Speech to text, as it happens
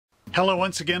Hello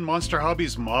once again, Monster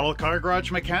Hobbies Model Car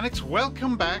Garage mechanics.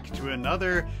 Welcome back to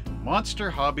another Monster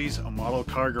Hobbies Model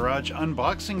Car Garage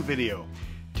unboxing video.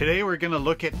 Today we're going to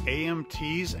look at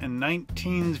AMT's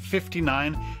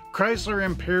 1959 Chrysler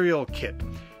Imperial kit.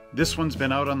 This one's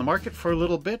been out on the market for a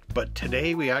little bit, but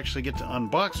today we actually get to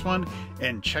unbox one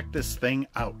and check this thing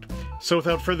out. So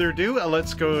without further ado,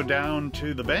 let's go down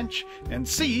to the bench and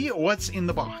see what's in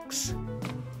the box.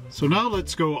 So now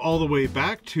let's go all the way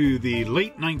back to the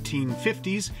late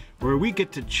 1950s, where we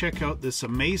get to check out this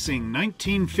amazing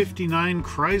 1959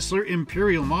 Chrysler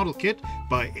Imperial model kit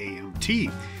by AMT.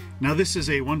 Now this is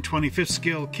a 1/25th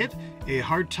scale kit, a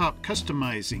hardtop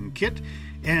customizing kit,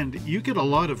 and you get a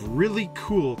lot of really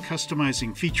cool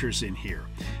customizing features in here.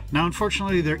 Now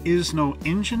unfortunately there is no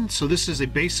engine, so this is a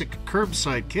basic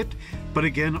curbside kit, but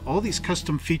again all these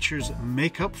custom features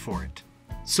make up for it.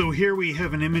 So here we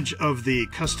have an image of the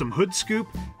custom hood scoop,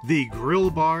 the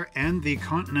grill bar, and the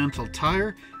Continental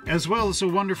tire, as well as a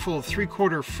wonderful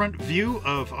 3/4 front view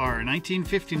of our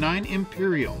 1959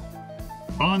 Imperial.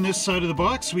 On this side of the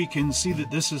box, we can see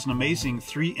that this is an amazing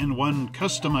 3-in-1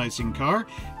 customizing car.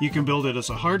 You can build it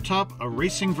as a hardtop, a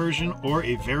racing version, or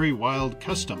a very wild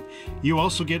custom. You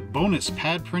also get bonus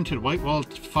pad-printed white-wall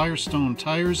Firestone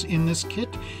tires in this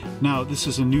kit. Now, this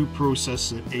is a new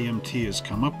process that AMT has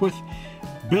come up with.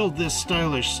 Build this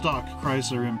stylish stock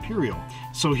Chrysler Imperial.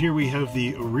 So here we have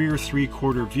the rear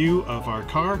 3/4 view of our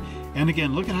car, and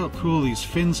again look at how cool these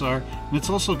fins are, and it's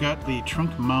also got the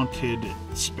trunk mounted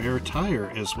spare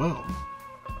tire as well.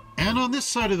 And on this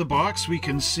side of the box we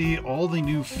can see all the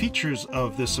new features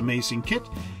of this amazing kit,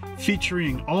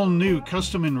 featuring all new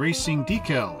custom and racing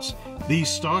decals. These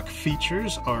stock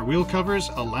features are wheel covers,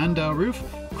 a Landau roof,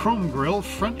 chrome grille,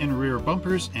 front and rear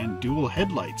bumpers, and dual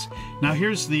headlights. Now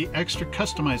here's the extra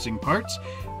customizing parts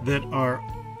that are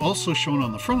also shown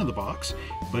on the front of the box,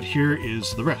 but here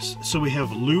is the rest. So we have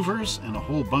louvers and a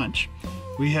whole bunch.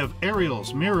 We have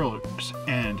aerials, mirrors,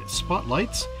 and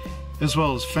spotlights, as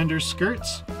well as fender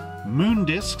skirts, moon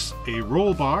discs, a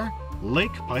roll bar,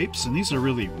 lake pipes, and these are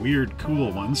really weird,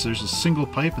 cool ones. There's a single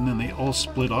pipe and then they all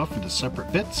split off into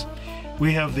separate bits.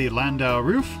 We have the Landau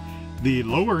roof, the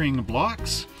lowering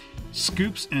blocks,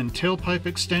 scoops and tailpipe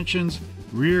extensions,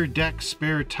 rear deck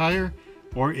spare tire,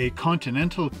 or a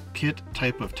Continental kit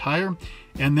type of tire,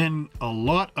 and then a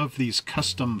lot of these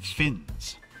custom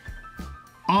fins.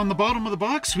 On the bottom of the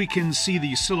box we can see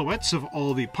the silhouettes of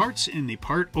all the parts in the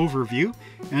part overview,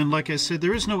 and like I said,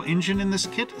 there is no engine in this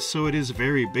kit, so it is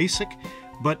very basic.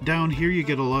 But down here you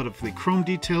get a lot of the chrome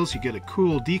details, you get a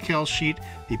cool decal sheet,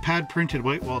 the pad printed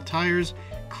white wall tires,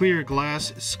 clear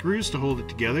glass screws to hold it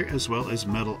together, as well as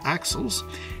metal axles.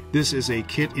 This is a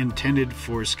kit intended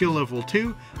for skill level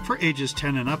 2 for ages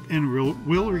 10 and up, and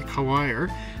will require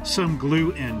some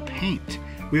glue and paint.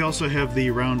 We also have the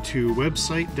Round 2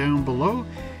 website down below,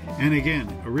 and again,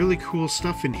 really cool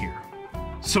stuff in here.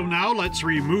 So now let's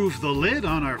remove the lid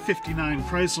on our 59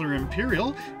 Chrysler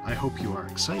Imperial. I hope you are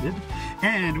excited.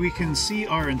 And we can see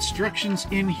our instructions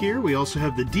in here. We also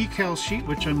have the decal sheet,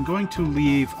 which I'm going to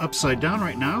leave upside down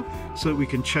right now so that we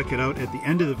can check it out at the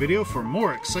end of the video for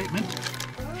more excitement.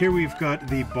 Here we've got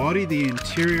the body, the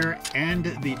interior,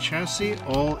 and the chassis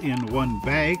all in one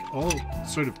bag, all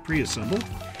sort of pre-assembled.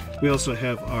 We also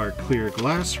have our clear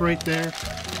glass right there.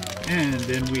 And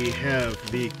then we have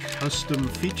the custom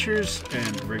features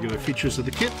and regular features of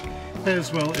the kit,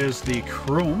 as well as the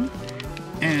chrome.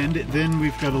 And then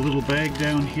we've got a little bag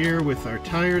down here with our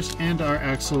tires and our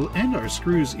axle and our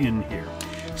screws in here.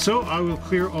 So I will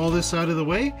clear all this out of the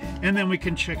way, and then we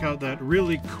can check out that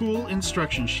really cool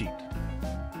instruction sheet.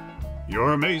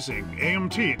 Your amazing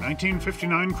AMT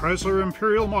 1959 Chrysler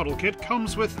Imperial model kit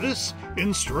comes with this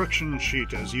instruction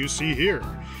sheet, as you see here.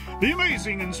 The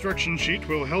amazing instruction sheet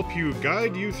will help you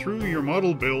guide you through your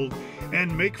model build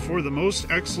and make for the most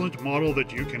excellent model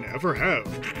that you can ever have.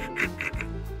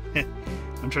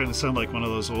 I'm trying to sound like one of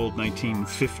those old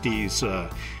 1950s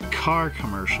car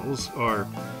commercials, or,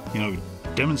 you know,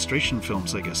 demonstration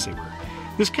films, I guess they were.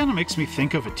 This kind of makes me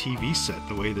think of a TV set,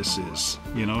 the way this is,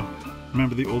 you know.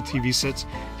 Remember the old TV sets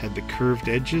had the curved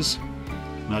edges,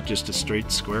 not just a straight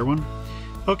square one?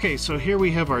 Okay, so here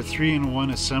we have our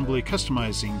 3-in-1 assembly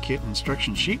customizing kit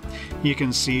instruction sheet. You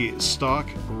can see stock,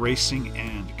 racing,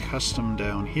 and custom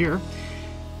down here.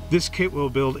 This kit will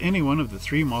build any one of the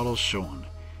 3 models shown.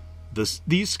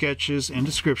 These sketches and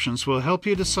descriptions will help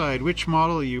you decide which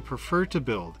model you prefer to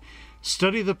build.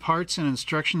 Study the parts and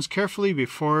instructions carefully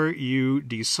before you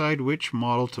decide which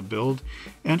model to build,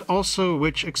 and also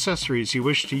which accessories you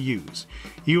wish to use.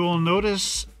 You will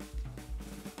notice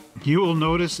You will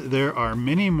notice there are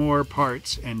many more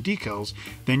parts and decals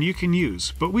than you can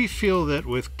use, but we feel that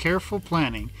with careful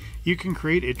planning, you can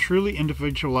create a truly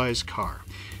individualized car.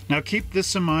 Now keep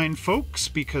this in mind, folks,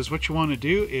 because what you want to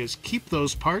do is keep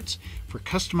those parts for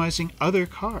customizing other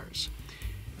cars.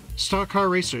 Stock car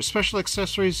racers, special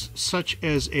accessories such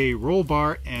as a roll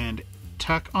bar and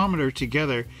tachometer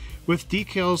together with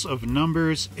decals of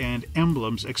numbers and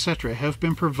emblems, etc. have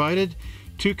been provided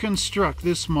to construct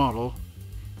this model.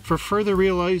 For further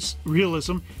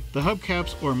realism, the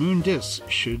hubcaps or moon discs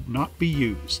should not be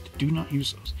used. Do not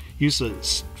use those. Use the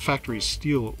factory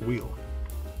steel wheel.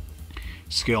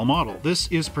 Scale model. This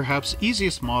is perhaps the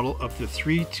easiest model of the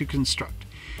three to construct.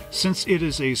 Since it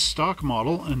is a stock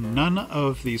model and none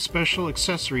of the special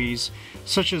accessories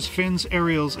such as fins,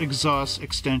 aerials, exhausts,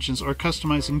 extensions, or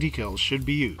customizing decals should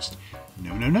be used.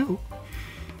 No, no, no.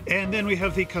 And then we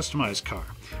have the customized car.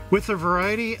 With a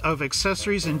variety of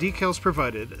accessories and decals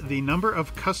provided, the number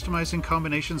of customizing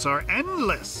combinations are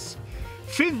endless.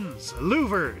 Fins,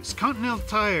 louvers, continental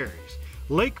tires,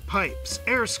 lake pipes,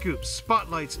 air scoops,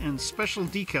 spotlights, and special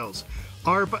decals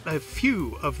are but a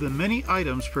few of the many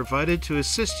items provided to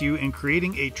assist you in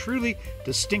creating a truly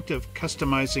distinctive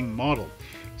customizing model.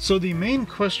 So the main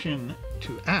question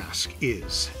to ask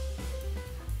is,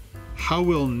 how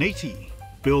will Nate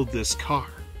build this car?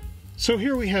 So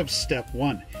here we have step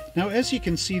one. Now as you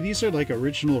can see, these are like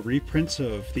original reprints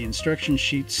of the instruction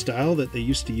sheet style that they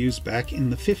used to use back in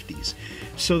the 50s.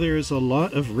 So there is a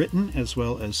lot of written as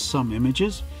well as some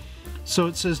images. So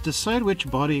it says, decide which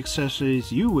body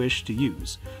accessories you wish to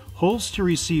use. Holes to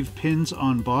receive pins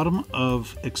on bottom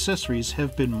of accessories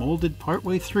have been molded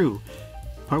partway through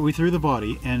the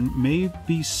body and may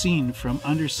be seen from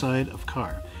underside of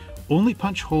car. Only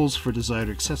punch holes for desired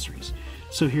accessories.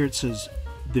 So here it says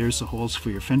there's the holes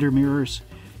for your fender mirrors.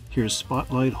 Here's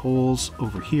spotlight holes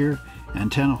over here,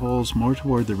 antenna holes more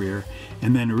toward the rear,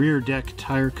 and then rear deck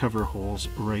tire cover holes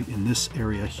right in this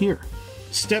area here.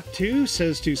 Step 2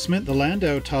 says to cement the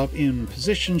landau top in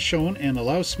position shown and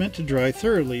allow cement to dry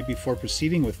thoroughly before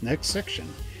proceeding with next section.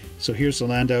 So here's the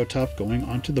landau top going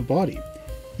onto the body.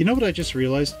 You know what I just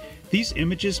realized? These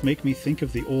images make me think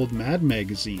of the old Mad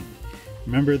magazine.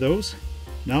 Remember those?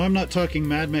 Now I'm not talking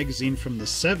Mad magazine from the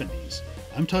 70s.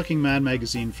 I'm talking Mad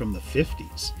magazine from the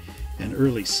 50s and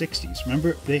early 60s.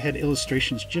 Remember, they had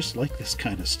illustrations just like this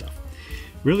kind of stuff.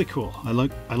 Really cool. I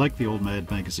like the old Mad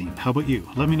magazine. How about you?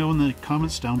 Let me know in the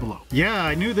comments down below. Yeah,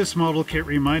 I knew this model kit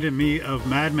reminded me of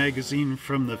Mad magazine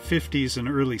from the 50s and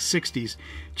early 60s.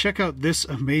 Check out this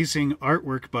amazing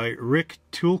artwork by Rick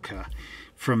Tulka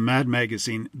from Mad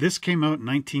magazine. This came out in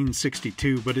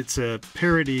 1962, but it's a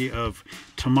parody of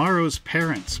Tomorrow's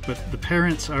Parents, but the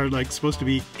parents are like supposed to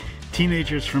be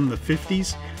teenagers from the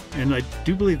 50s, and I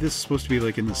do believe this is supposed to be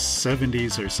like in the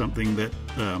 70s or something that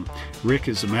Rick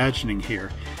is imagining here.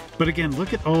 But again,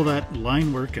 look at all that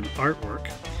line work and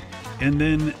artwork, and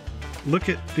then look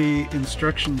at the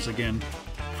instructions again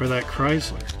for that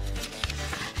Chrysler.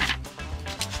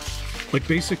 Like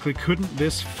basically, couldn't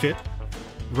this fit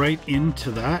right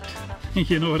into that?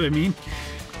 You know what I mean?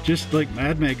 Just like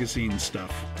Mad magazine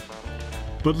stuff.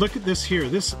 But look at this here.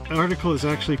 This article is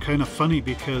actually kind of funny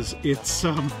because it's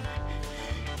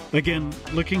again,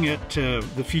 looking at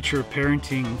the future of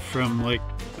parenting from like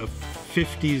a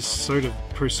 50s sort of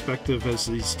perspective as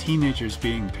these teenagers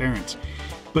being parents.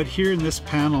 But here in this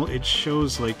panel, it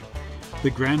shows like the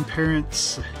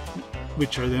grandparents,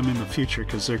 which are them in the future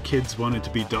because their kids wanted to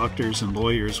be doctors and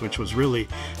lawyers, which was really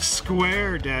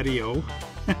square, daddy-o.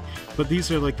 But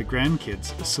these are like the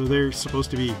grandkids, so they're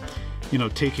supposed to be, you know,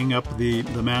 taking up the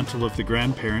mantle of the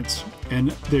grandparents,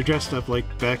 and they're dressed up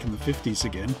like back in the 50s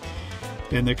again,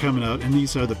 and they're coming out, and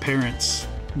these are the parents,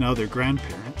 now they're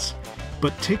grandparents.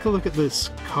 But take a look at this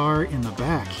car in the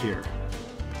back here.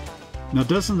 Now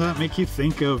doesn't that make you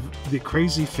think of the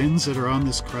crazy fins that are on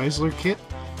this Chrysler kit?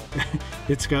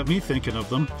 It's got me thinking of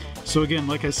them. So again,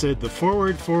 like I said, the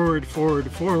forward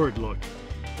look.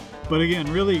 But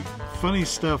again, really funny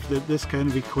stuff that this kind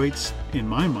of equates, in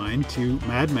my mind, to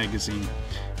Mad magazine.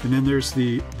 And then there's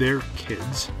their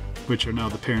kids, which are now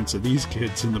the parents of these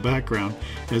kids in the background,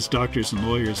 as doctors and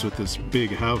lawyers with this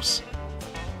big house.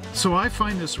 So I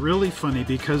find this really funny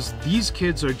because these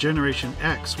kids are Generation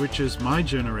X, which is my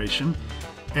generation,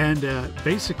 and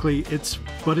basically it's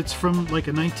from like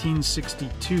a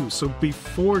 1962, so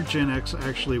before Gen X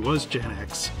actually was Gen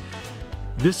X.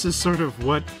 This is sort of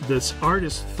what this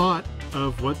artist thought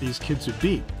of what these kids would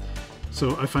be.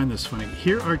 So I find this funny.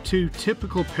 Here are two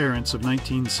typical parents of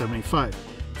 1975.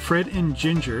 Fred and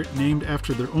Ginger, named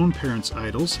after their own parents'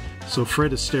 idols. So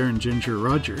Fred Astaire and Ginger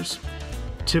Rogers.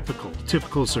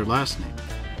 Typical is their last name.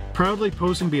 proudly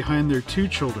posing behind their two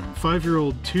children,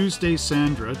 5-year-old Tuesday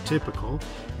Sandra, typical,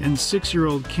 and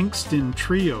 6-year-old Kingston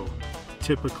Trio,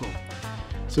 typical.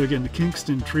 So again, the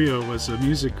Kingston Trio was a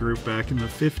music group back in the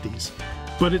 50s.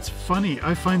 But it's funny,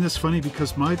 I find this funny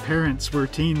because my parents were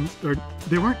teens, or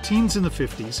they weren't teens in the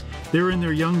 50s, they were in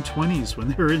their young 20s when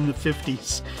they were in the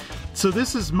 50s. So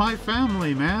this is my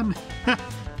family, man.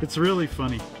 It's really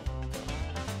funny.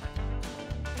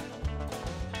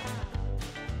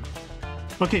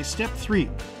 Okay, step 3.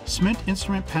 Cement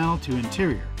instrument panel to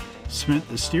interior. Cement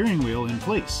the steering wheel in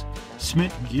place.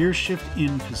 Cement gear shift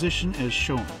in position as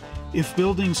shown. If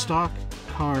building stock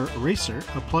car racer,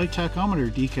 apply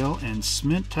tachometer decal and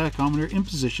cement tachometer in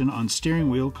position on steering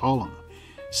wheel column.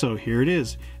 So here it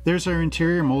is. There's our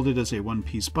interior molded as a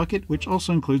one-piece bucket, which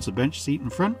also includes the bench seat in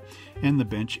front and the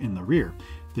bench in the rear.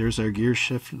 There's our gear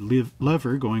shift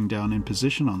lever going down in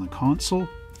position on the console,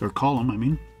 or column, I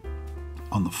mean,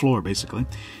 on the floor basically.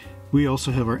 We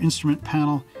also have our instrument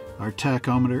panel, our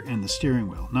tachometer, and the steering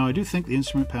wheel. Now I do think the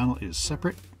instrument panel is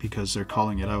separate because they're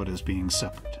calling it out as being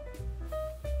separate.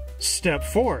 Step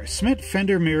 4. Cement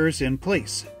fender mirrors in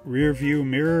place. Rear view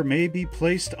mirror may be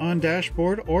placed on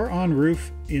dashboard or on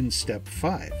roof in step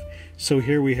 5. So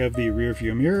here we have the rear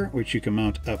view mirror, which you can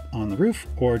mount up on the roof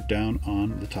or down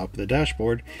on the top of the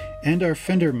dashboard, and our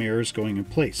fender mirrors going in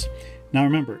place. Now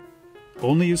remember,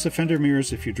 only use the fender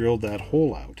mirrors if you drilled that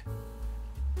hole out.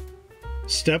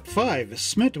 Step 5.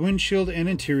 Cement windshield and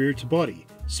interior to body.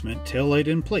 Cement taillight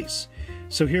in place.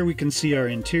 So here we can see our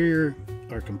interior,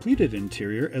 our completed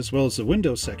interior, as well as the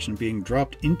window section being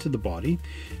dropped into the body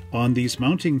on these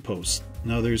mounting posts.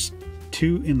 Now there's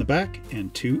 2 in the back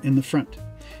and 2 in the front.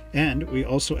 And we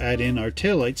also add in our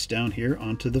taillights down here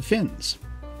onto the fins.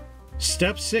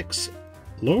 Step 6.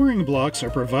 Lowering blocks are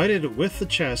provided with the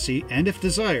chassis, and if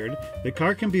desired, the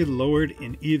car can be lowered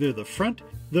in either the front,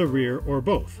 the rear, or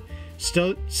both.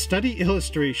 Study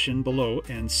illustration below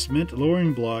and cement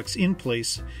lowering blocks in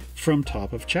place from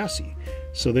top of chassis.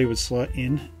 So they would slot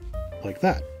in like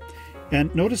that.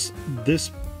 And notice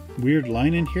this weird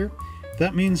line in here.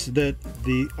 That means that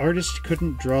the artist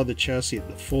couldn't draw the chassis at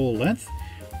the full length.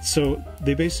 So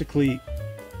they basically,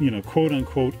 you know, quote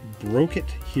unquote, broke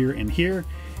it here and here,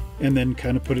 and then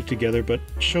kind of put it together, but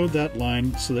showed that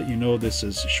line so that you know this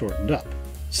is shortened up.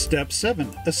 Step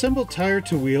 7. Assemble tire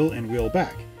to wheel and wheel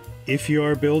back. If you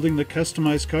are building the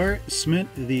customized car, cement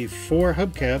the 4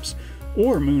 hubcaps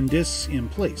or moon discs in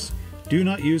place. Do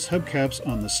not use hubcaps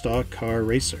on the stock car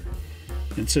racer.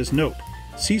 It says, note,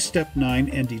 see step 9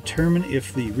 and determine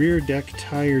if the rear deck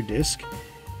tire disc,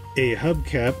 a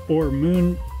hubcap, or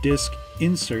moon disc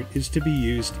insert is to be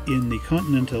used in the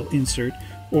Continental insert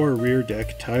or rear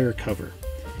deck tire cover.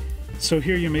 So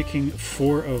here you're making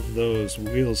 4 of those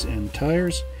wheels and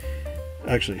tires.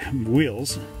 Actually,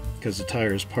 wheels, because the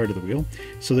tire is part of the wheel.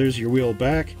 So there's your wheel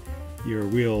back, your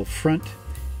wheel front,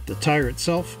 the tire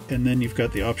itself, and then you've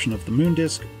got the option of the moon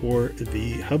disc or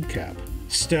the hubcap.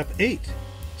 Step 8.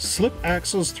 Slip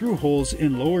axles through holes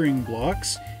in lowering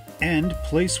blocks and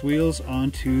place wheels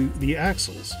onto the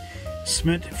axles.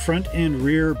 Cement front and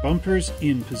rear bumpers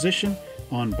in position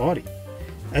on body.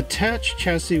 Attach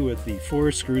chassis with the 4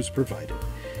 screws provided.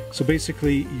 So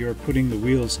basically you're putting the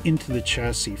wheels into the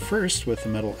chassis first with the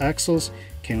metal axles,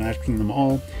 connecting them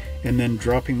all, and then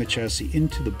dropping the chassis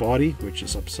into the body, which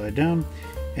is upside down,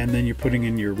 and then you're putting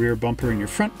in your rear bumper and your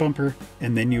front bumper,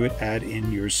 and then you would add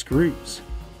in your screws.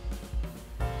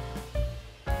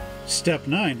 Step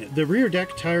 9. The rear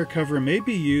deck tire cover may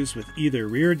be used with either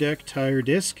rear deck tire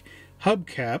disc,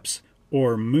 hubcaps,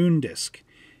 or moon disc.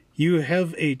 You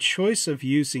have a choice of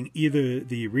using either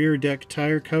the rear deck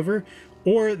tire cover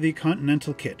or the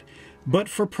Continental kit, but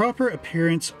for proper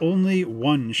appearance only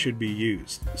one should be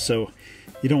used. So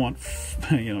you don't want,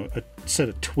 you know, a set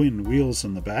of twin wheels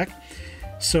in the back.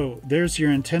 So there's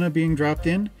your antenna being dropped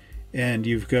in, and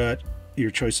you've got your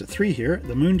choice of 3 here: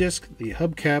 the moon disc, the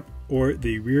hubcap, or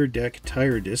the rear deck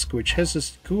tire disc, which has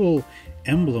this cool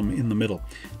emblem in the middle.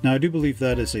 Now I do believe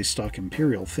that is a stock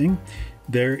Imperial thing.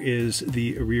 There is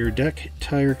the rear deck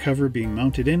tire cover being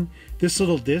mounted in. This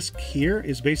little disc here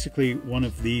is basically one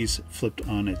of these flipped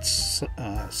on its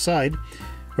side,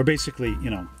 or basically, you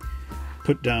know,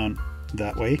 put down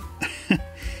that way.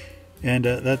 And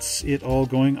that's it all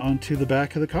going onto the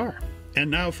back of the car. And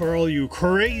now for all you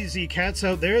crazy cats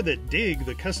out there that dig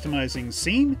the customizing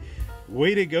scene,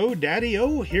 way to go,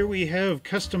 daddy-o! Here we have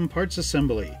custom parts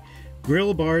assembly.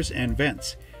 Grill bars and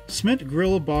vents. Cement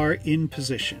grill bar in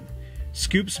position.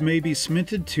 Scoops may be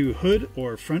cemented to hood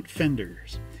or front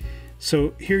fenders.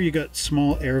 So here you got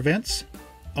small air vents.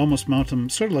 Almost mount them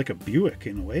sort of like a Buick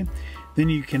in a way. Then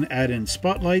you can add in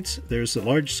spotlights. There's the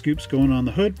large scoops going on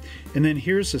the hood. And then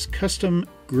here's this custom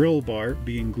grill bar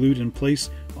being glued in place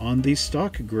on the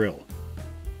stock grill.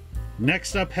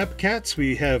 Next up, hubcaps,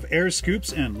 we have air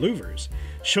scoops and louvers.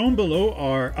 Shown below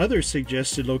are other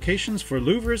suggested locations for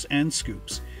louvers and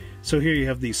scoops. So here you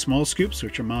have these small scoops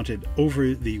which are mounted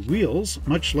over the wheels,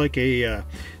 much like a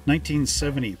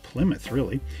 1970 Plymouth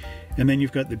really. And then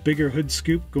you've got the bigger hood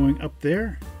scoop going up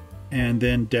there. And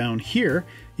then down here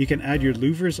you can add your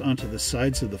louvers onto the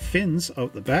sides of the fins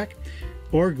out the back,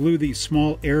 or glue the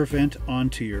small air vent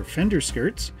onto your fender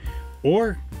skirts,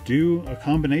 or do a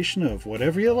combination of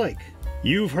whatever you like.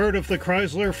 You've heard of the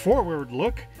Chrysler forward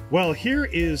look. Well, here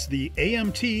is the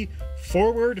AMT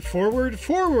forward, forward,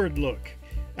 forward look.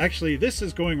 Actually, this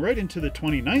is going right into the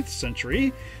 29th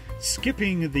century,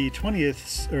 skipping the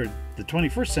 20th or the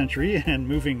 21st century and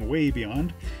moving way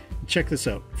beyond. Check this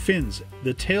out. Fins.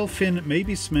 The tail fin may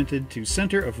be cemented to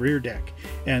center of rear deck,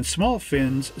 and small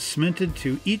fins cemented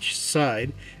to each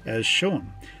side as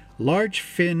shown. Large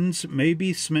fins may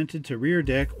be cemented to rear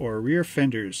deck or rear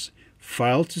fenders,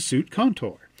 filed to suit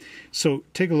contour. So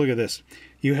take a look at this.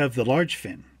 You have the large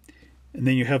fin, and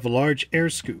then you have the large air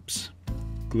scoops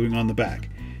gluing on the back.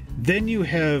 Then you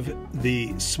have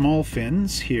the small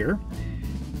fins here,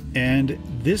 and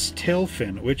this tail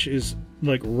fin, which is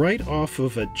like right off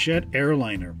of a jet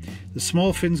airliner. The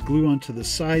small fins glue onto the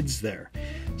sides there.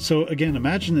 So again,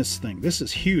 imagine this thing. This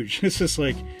is huge. This is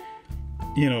like,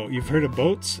 you know, you've heard of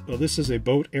boats? Well, this is a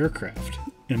boat aircraft.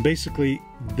 And basically,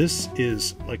 this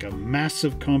is like a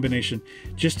massive combination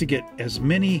just to get as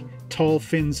many tall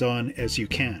fins on as you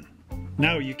can.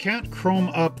 Now, you can't chrome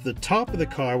up the top of the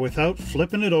car without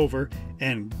flipping it over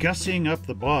and gussying up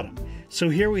the bottom. So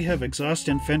here we have exhaust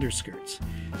and fender skirts.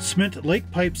 Cement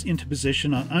lake pipes into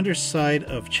position on underside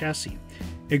of chassis.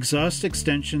 Exhaust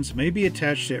extensions may be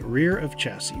attached at rear of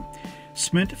chassis.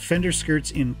 Cement fender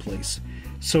skirts in place.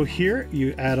 So here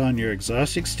you add on your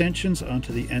exhaust extensions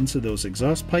onto the ends of those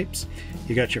exhaust pipes.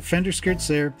 You got your fender skirts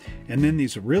there, and then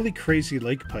these really crazy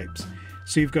lake pipes.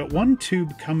 So you've got one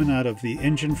tube coming out of the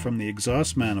engine from the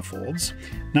exhaust manifolds.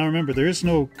 Now remember, there is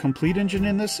no complete engine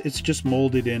in this, it's just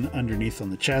molded in underneath on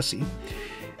the chassis.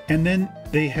 And then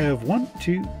they have 1,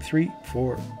 2, 3,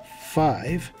 4,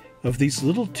 5 of these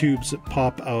little tubes that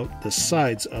pop out the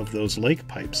sides of those lake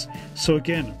pipes. So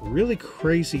again, really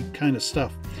crazy kind of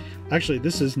stuff. Actually,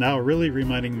 this is now really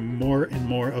reminding more and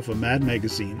more of a Mad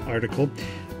Magazine article.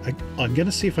 I'm going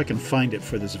to see if I can find it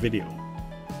for this video.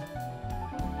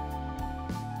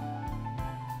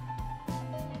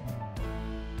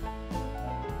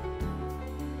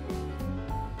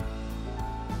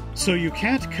 So you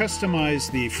can't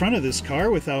customize the front of this car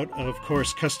without, of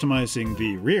course, customizing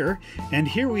the rear. And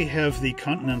here we have the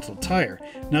Continental tire.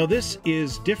 Now this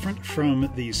is different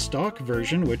from the stock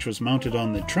version, which was mounted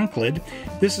on the trunk lid.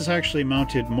 This is actually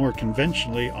mounted more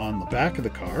conventionally on the back of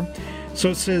the car. So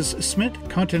it says cement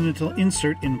Continental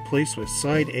insert in place with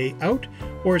side A out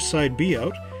or side B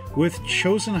out with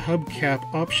chosen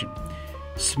hubcap option.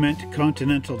 Cement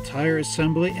Continental tire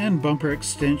assembly and bumper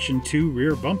extension to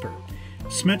rear bumper.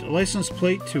 Cement license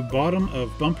plate to bottom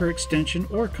of bumper extension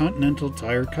or Continental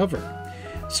tire cover.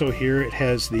 So here it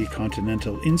has the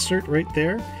Continental insert right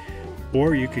there,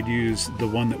 or you could use the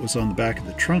one that was on the back of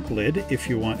the trunk lid if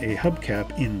you want a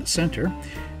hubcap in the center.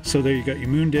 So there you got your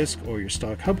moon disc or your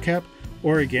stock hubcap,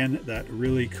 or again that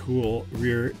really cool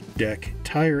rear deck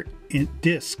tire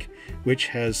disc which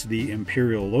has the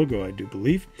Imperial logo, I do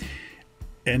believe.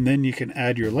 And then you can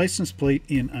add your license plate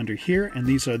in under here, and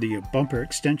these are the bumper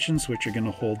extensions which are going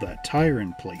to hold that tire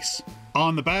in place.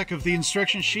 On the back of the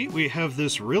instruction sheet we have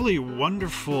this really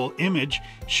wonderful image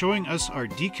showing us our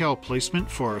decal placement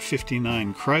for a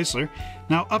 59 Chrysler.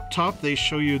 Now up top they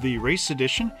show you the race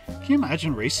edition. Can you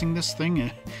imagine racing this thing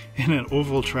in an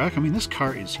oval track? I mean, this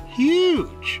car is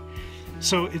huge.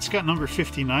 So it's got number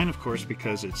 59, of course,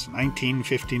 because it's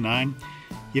 1959.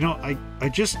 You know, I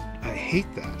hate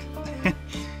that.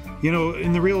 You know,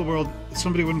 in the real world,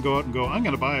 somebody wouldn't go out and go, I'm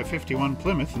going to buy a 51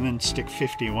 Plymouth and then stick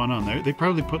 51 on there. They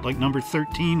probably put like number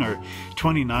 13 or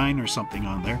 29 or something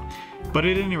on there. But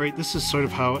at any rate, this is sort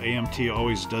of how AMT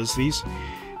always does these.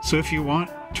 So if you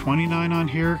want 29 on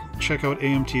here, check out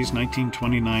AMT's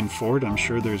 1929 Ford. I'm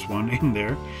sure there's one in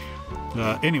there.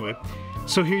 Anyway,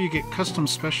 so here you get custom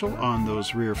special on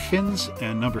those rear fins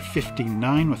and number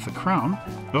 59 with the crown.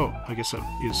 Oh, I guess that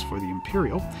is for the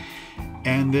Imperial.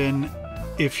 And then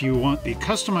if you want the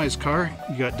customized car,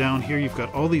 you got down here, you've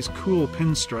got all these cool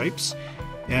pinstripes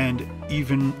and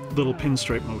even little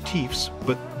pinstripe motifs.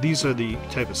 But these are the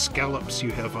type of scallops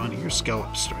you have on your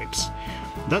scallop stripes.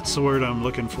 That's the word I'm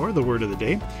looking for, the word of the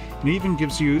day. And it even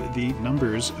gives you the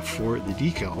numbers for the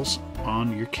decals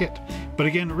on your kit. But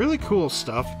again, really cool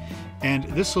stuff, and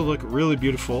this will look really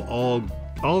beautiful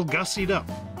all gussied up.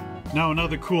 Now,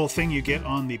 another cool thing you get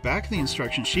on the back of the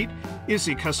instruction sheet is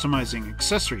the customizing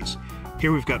accessories.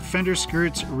 Here we've got fender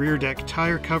skirts, rear deck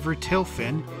tire cover, tail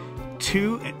fin,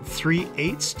 2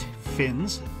 3/8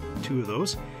 fins, 2 of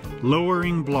those,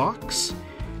 lowering blocks,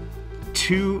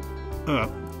 2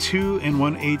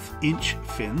 1/8 inch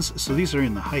fins, so these are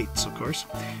in the heights, of course,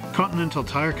 continental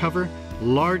tire cover,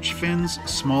 large fins,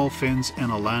 small fins,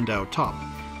 and a landau top.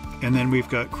 And then we've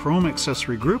got chrome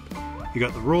accessory group. You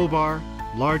got the roll bar,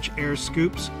 large air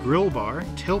scoops, grill bar,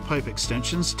 tailpipe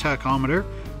extensions, tachometer,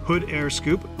 hood air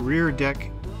scoop, rear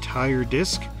deck tire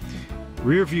disc,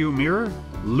 rear view mirror,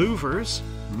 louvers,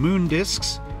 moon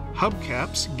discs,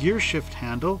 hubcaps, gear shift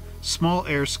handle, small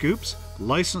air scoops,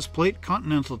 license plate,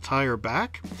 continental tire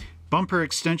back, bumper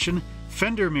extension,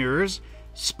 fender mirrors,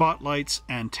 spotlights,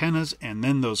 antennas, and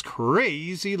then those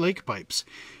crazy lake pipes.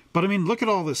 But I mean, look at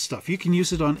all this stuff. You can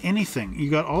use it on anything. You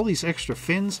got all these extra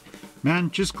fins. Man,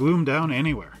 just glue them down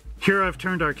anywhere. Here I've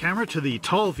turned our camera to the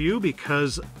tall view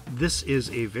because this is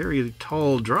a very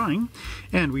tall drawing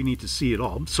and we need to see it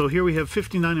all. So here we have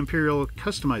 59 Imperial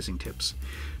customizing tips.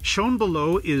 Shown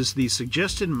below is the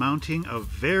suggested mounting of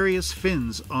various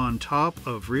fins on top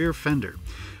of rear fender.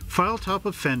 File top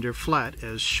of fender flat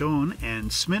as shown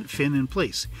and cement fin in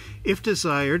place. If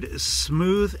desired,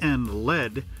 smooth and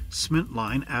lead cement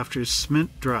line after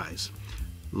cement dries.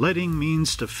 Leading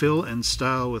means to fill and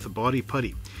style with a body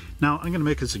putty. Now I'm going to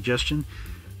make a suggestion.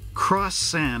 Cross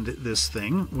sand this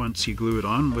thing once you glue it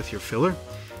on with your filler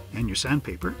and your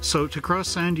sandpaper. So to cross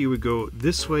sand you would go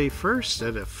this way first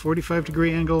at a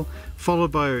 45-degree angle,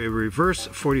 followed by a reverse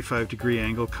 45-degree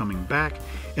angle coming back,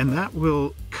 and that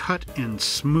will cut and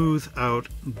smooth out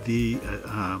the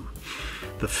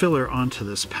filler onto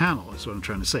this panel, is what I'm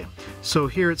trying to say. So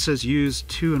here it says use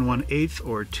 2 1/8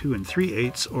 or 2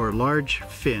 3/8 or large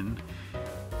fin,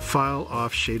 file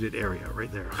off shaded area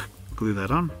right there. Glue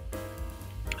that on.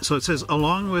 So it says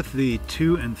along with the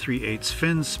 2 3/8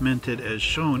 fins cemented as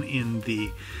shown in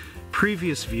the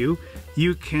previous view,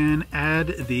 you can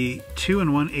add the 2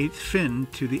 1/8 fin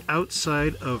to the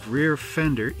outside of rear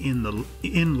fender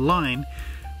in line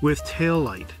with tail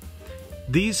light.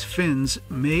 These fins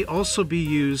may also be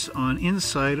used on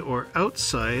inside or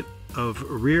outside of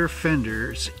rear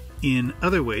fenders in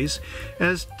other ways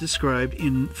as described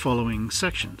in following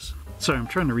sections. Sorry, I'm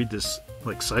trying to read this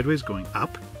like sideways going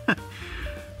up.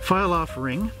 File off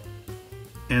ring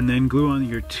and then glue on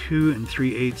your 2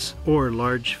 3/8 or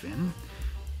large fin,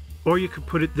 or you could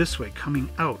put it this way coming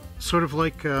out, sort of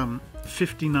like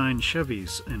 59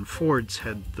 Chevys and Fords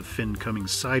had the fin coming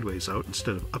sideways out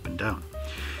instead of up and down.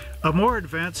 A more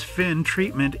advanced fin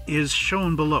treatment is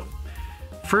shown below.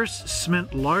 First,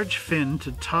 cement large fin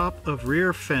to top of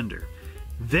rear fender,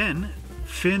 then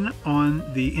fin on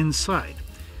the inside.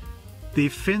 The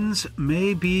fins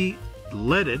may be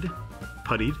leaded,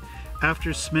 puttied,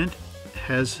 after cement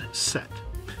has set.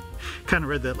 Kind of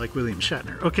read that like William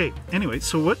Shatner. Okay, anyway,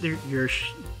 so what you're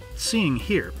seeing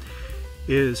here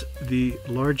is the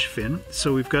large fin.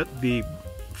 So we've got the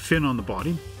fin on the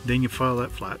body, then you file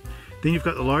that flat. Then you've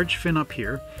got the large fin up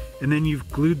here, and then you've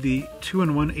glued the 2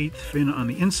 1/8 fin on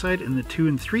the inside and the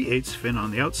 2 3/8 fin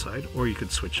on the outside, or you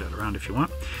could switch that around if you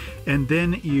want. And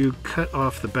then you cut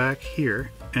off the back here,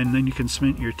 and then you can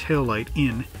cement your tail light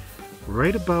in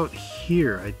right about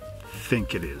here, I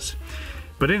think it is.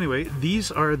 But anyway,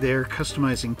 these are their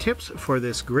customizing tips for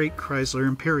this great Chrysler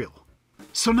Imperial.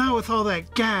 So now with all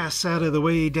that gas out of the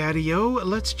way, Daddy-O,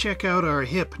 let's check out our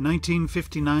hip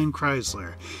 1959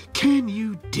 Chrysler. Can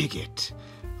you dig it?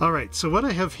 Alright, so what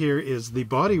I have here is the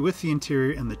body with the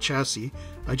interior and the chassis.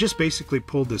 I just basically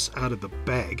pulled this out of the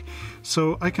bag.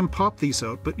 So I can pop these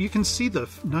out, but you can see the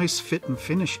nice fit and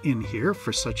finish in here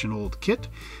for such an old kit,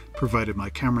 provided my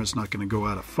camera's not going to go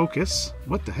out of focus.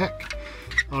 What the heck?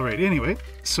 Alright, anyway,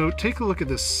 so take a look at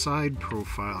this side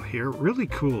profile here. Really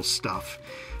cool stuff.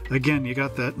 Again, you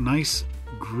got that nice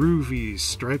groovy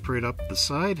stripe right up the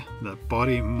side, the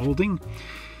body molding,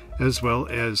 as well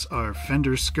as our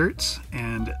fender skirts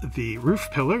and the roof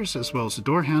pillars, as well as the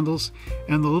door handles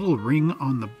and the little ring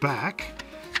on the back.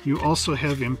 You also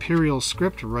have Imperial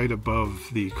script right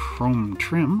above the chrome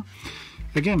trim.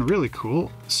 Again, really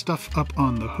cool stuff up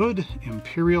on the hood,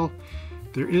 Imperial.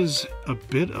 There is a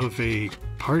bit of a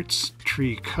parts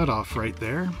tree cutoff right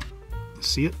there.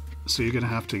 See it? So you're going to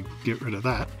have to get rid of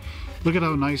that. Look at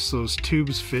how nice those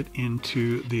tubes fit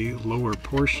into the lower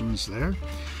portions there.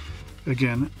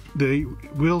 Again, they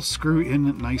will screw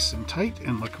in nice and tight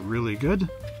and look really good.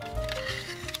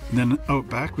 And then out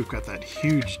back, we've got that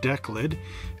huge deck lid.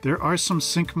 There are some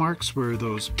sink marks where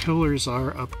those pillars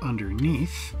are up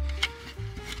underneath,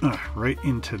 right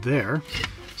into there.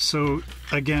 So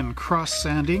again, cross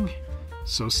sanding.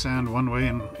 So sand one way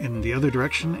and in the other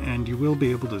direction, and you will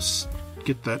be able to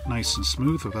get that nice and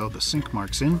smooth without the sink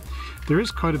marks in. There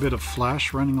is quite a bit of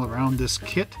flash running around this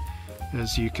kit,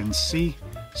 as you can see,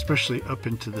 especially up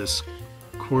into this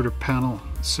quarter panel,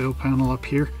 sail panel up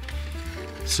here.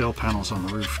 Sail panels on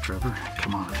the roof, Trevor,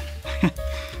 come on.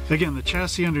 Again, the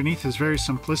chassis underneath is very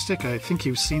simplistic. I think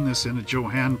you've seen this in a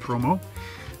Johan promo.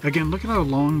 Again, look at how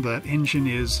long that engine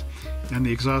is, and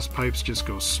the exhaust pipes just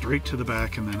go straight to the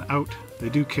back and then out. They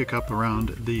do kick up around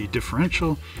the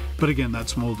differential, but again,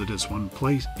 that's molded as one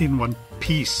place, in one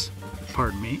piece,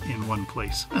 pardon me, in one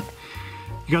place.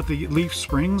 You got the leaf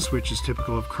springs, which is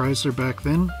typical of Chrysler back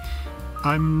then.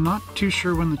 I'm not too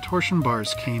sure when the torsion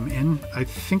bars came in. I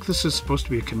think this is supposed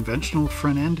to be a conventional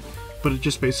front end, but it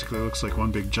just basically looks like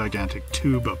one big gigantic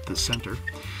tube up the center.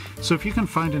 So if you can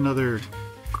find another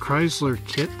Chrysler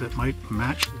kit that might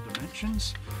match the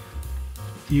dimensions,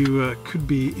 you could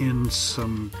be in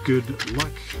some good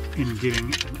luck in getting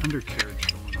an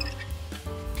undercarriage going on.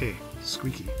 Okay,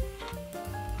 squeaky.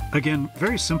 Again,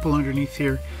 very simple underneath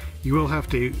here. You will have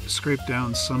to scrape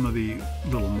down some of the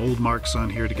little mold marks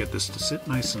on here to get this to sit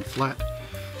nice and flat.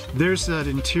 There's that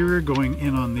interior going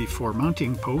in on the 4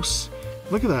 mounting posts.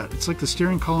 Look at that, it's like the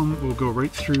steering column will go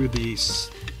right through the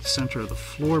center of the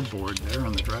floorboard there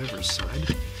on the driver's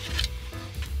side.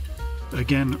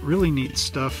 Again, really neat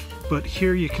stuff, but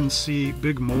here you can see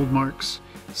big mold marks,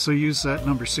 so use that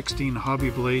number 16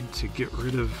 hobby blade to get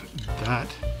rid of that,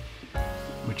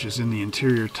 which is in the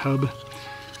interior tub.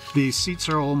 The seats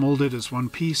are all molded as one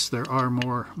piece. There are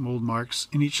more mold marks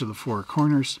in each of the 4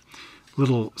 corners.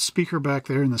 Little speaker back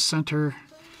there in the center.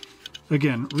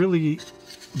 Again, really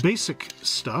basic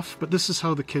stuff, but this is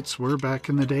how the kits were back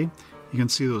in the day. You can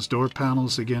see those door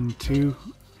panels again too.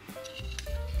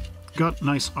 Got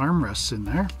nice armrests in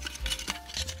there.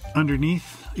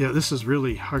 Underneath, yeah, this is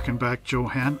really harking back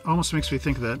Johan. Almost makes me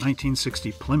think of that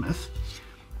 1960 Plymouth.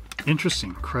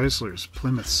 Interesting, Chrysler's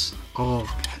Plymouths all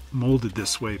molded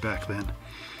this way back then.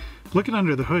 Looking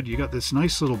under the hood, you got this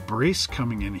nice little brace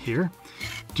coming in here,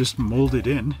 just molded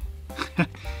in.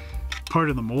 Part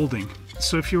of the molding.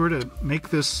 So if you were to make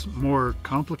this more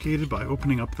complicated by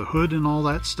opening up the hood and all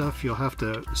that stuff, you'll have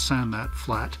to sand that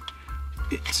flat.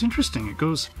 It's interesting, it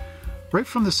goes right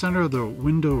from the center of the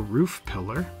window roof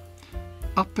pillar,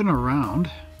 up and around,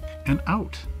 and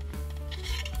out.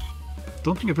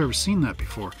 Don't think I've ever seen that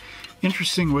before.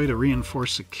 Interesting way to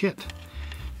reinforce a kit.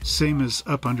 Same as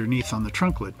up underneath on the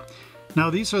trunk lid.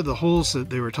 Now these are the holes that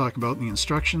they were talking about in the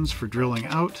instructions for drilling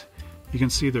out. You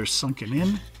can see they're sunken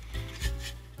in.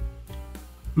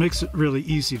 Makes it really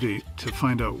easy to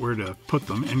find out where to put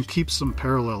them, and keeps them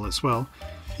parallel as well.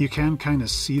 You can kind of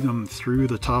see them through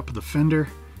the top of the fender.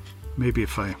 Maybe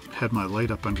if I had my light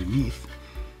up underneath.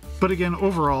 But again,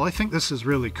 overall, I think this is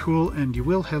really cool, and you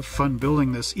will have fun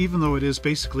building this, even though it is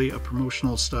basically a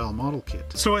promotional style model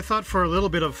kit. So I thought for a little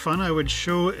bit of fun, I would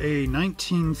show a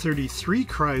 1933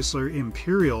 Chrysler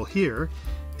Imperial here,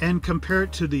 and compare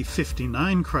it to the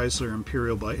 59 Chrysler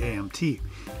Imperial by AMT.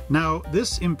 Now,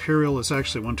 this Imperial is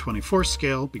actually 1/24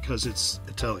 scale because it's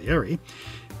Italieri,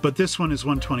 but this one is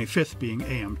 1/25 being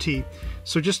AMT.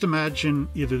 So just imagine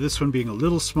either this one being a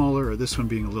little smaller or this one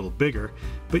being a little bigger.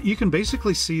 But you can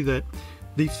basically see that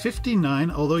the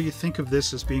 59, although you think of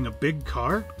this as being a big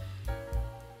car,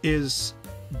 is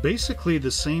basically the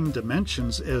same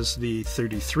dimensions as the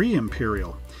 33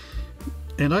 Imperial.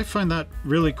 And I find that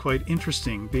really quite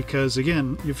interesting because,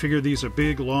 again, you figure these are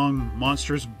big, long,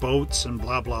 monstrous boats and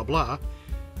blah, blah, blah,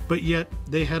 but yet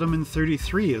they had them in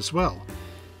 33 as well.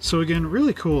 So again,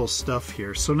 really cool stuff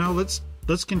here. So now let's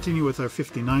continue with our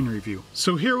 59 review.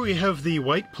 So here we have the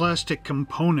white plastic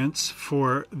components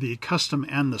for the custom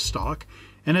and the stock.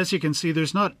 And as you can see,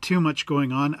 there's not too much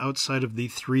going on outside of the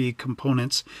 3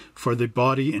 components for the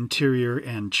body, interior,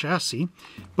 and chassis.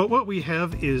 But what we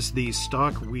have is the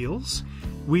stock wheels.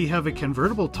 We have a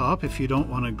convertible top if you don't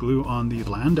want to glue on the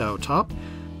Landau top.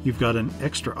 You've got an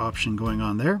extra option going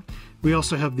on there. We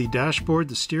also have the dashboard,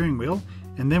 the steering wheel,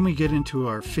 and then we get into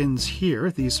our fins here.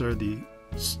 These are the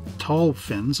tall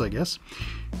fins, I guess.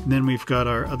 And then we've got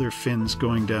our other fins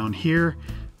going down here.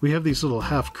 We have these little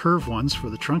half curve ones for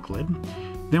the trunk lid.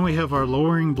 Then we have our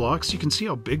lowering blocks. You can see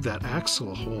how big that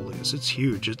axle hole is. It's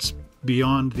huge. It's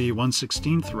beyond the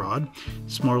 1/16 rod.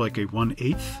 It's more like a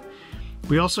 1/8.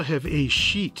 We also have a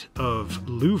sheet of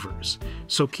louvers.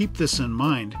 So keep this in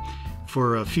mind.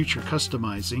 for future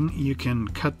customizing, you can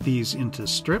cut these into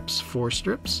strips, 4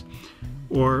 strips,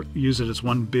 or use it as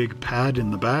one big pad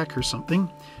in the back or something.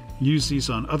 Use these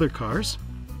on other cars.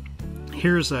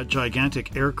 Here's that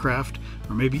gigantic aircraft,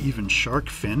 or maybe even shark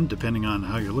fin, depending on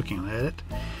how you're looking at it.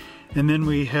 And then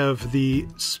we have the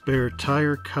spare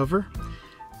tire cover,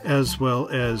 as well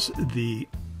as the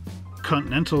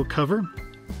Continental cover.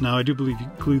 Now I do believe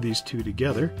you glue these two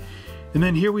together. And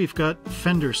then here we've got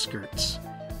fender skirts.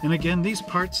 And again, these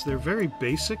parts, they're very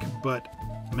basic, but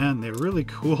man, they're really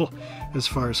cool as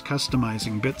far as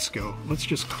customizing bits go. Let's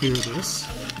just clear this.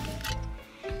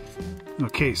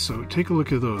 Okay, so take a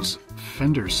look at those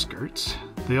fender skirts.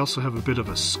 They also have a bit of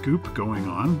a scoop going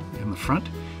on in the front.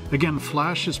 Again,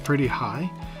 flash is pretty high.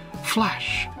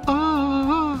 Flash!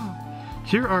 Ah!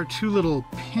 Here are 2 little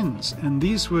pins, and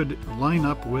these would line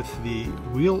up with the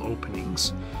wheel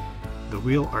openings, the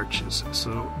wheel arches.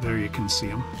 So there you can see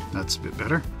them. That's a bit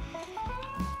better.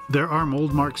 There are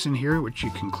mold marks in here which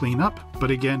you can clean up,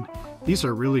 but again, these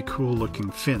are really cool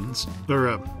looking fins.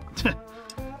 They're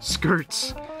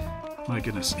skirts. My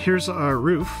goodness. Here's our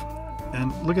roof,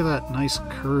 and look at that nice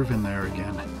curve in there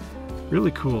again.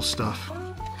 Really cool stuff.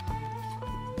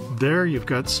 There you've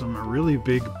got some really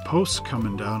big posts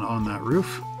coming down on that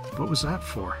roof. What was that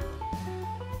for?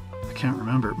 I can't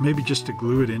remember. Maybe just to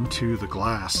glue it into the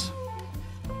glass.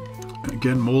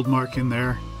 Again, mold mark in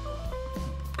there.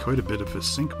 Quite a bit of a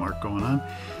sink mark going on.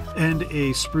 And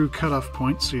a sprue cutoff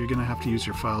point, so you're going to have to use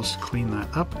your files to clean that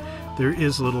up. There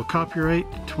is a little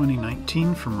copyright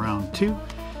 2019 from round 2.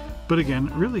 But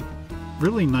again,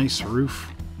 really nice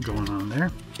roof going on there.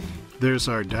 There's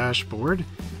our dashboard.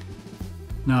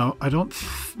 Now, I don't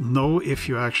know if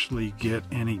you actually get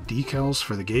any decals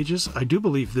for the gauges. I do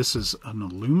believe this is an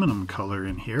aluminum color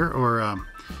in here, or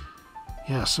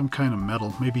yeah, some kind of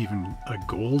metal, maybe even a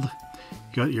gold.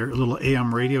 You got your little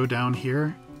AM radio down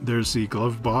here. There's the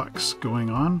glove box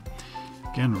going on.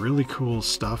 Again, really cool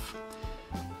stuff.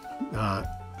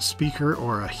 Speaker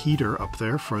or a heater up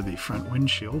there for the front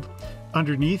windshield.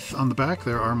 Underneath, on the back,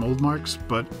 there are mold marks,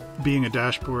 but being a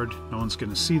dashboard, no one's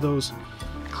going to see those.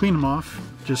 Clean them off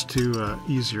just to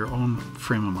ease your own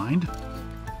frame of mind.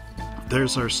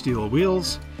 There's our steel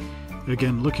wheels.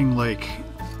 Again, looking like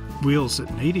wheels that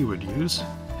Nady would use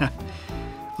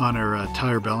on her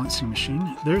tire balancing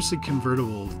machine. There's the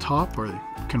convertible top, or the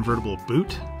convertible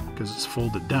boot, because it's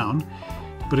folded down.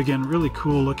 But again, really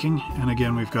cool looking. And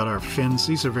again, we've got our fins.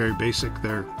 These are very basic.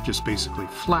 They're just basically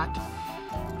flat.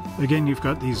 Again, you've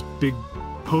got these big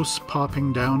posts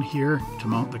popping down here to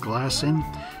mount the glass in.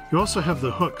 You also have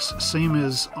the hooks, same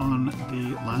as on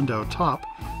the Landau top.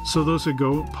 So those would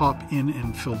go pop in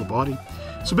and fill the body.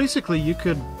 So basically you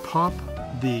could pop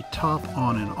the top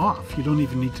on and off. You don't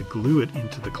even need to glue it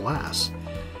into the glass.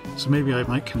 So maybe I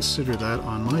might consider that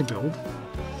on my build.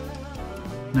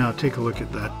 Now take a look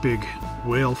at that big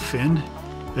whale fin.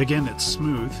 Again, it's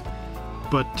smooth,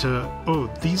 but oh,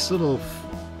 these little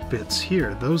bits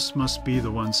here, those must be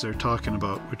the ones they're talking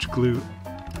about, which glue.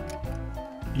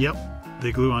 Yep,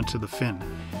 they glue onto the fin,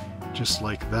 just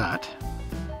like that.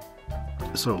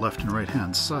 So left and right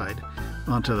hand side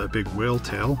onto that big whale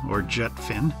tail or jet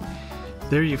fin.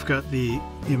 There you've got the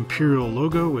Imperial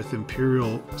logo with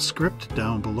Imperial script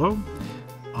down below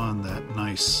on that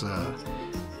nice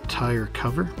tire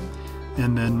cover.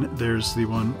 And then there's the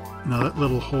one, now that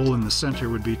little hole in the center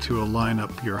would be to align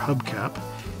up your hubcap.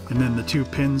 And then the 2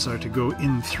 pins are to go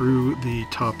in through the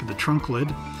top of the trunk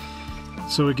lid.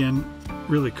 So again,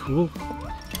 really cool.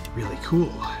 Really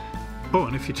cool. Oh,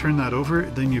 and if you turn that over,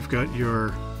 then you've got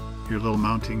your little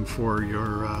mounting for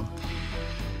your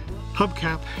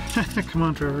hubcap. Come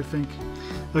on, Trevor, think.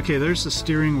 Okay, there's the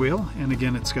steering wheel, and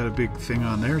again, it's got a big thing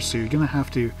on there, so you're gonna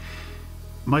have to,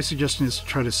 my suggestion is to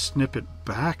try to snip it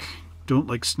back. Don't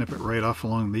like snip it right off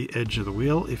along the edge of the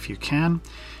wheel if you can,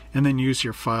 and then use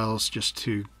your files just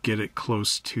to get it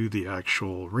close to the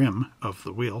actual rim of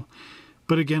the wheel.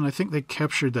 But again, I think they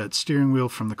captured that steering wheel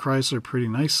from the Chrysler pretty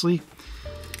nicely.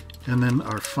 And then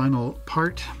our final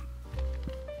part,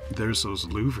 there's those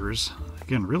louvers.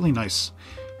 Again, really nice.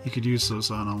 You could use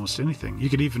those on almost anything. You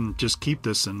could even just keep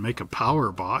this and make a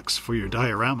power box for your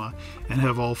diorama and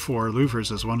have all 4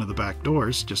 louvers as one of the back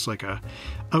doors, just like a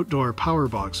outdoor power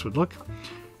box would look.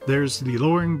 There's the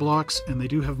lowering blocks, and they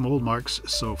do have mold marks,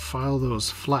 so file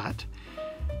those flat.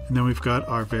 And then we've got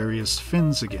our various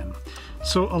fins again.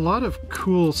 So a lot of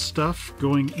cool stuff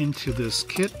going into this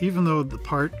kit. Even though the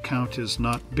part count is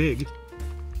not big,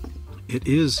 it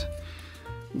is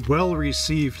well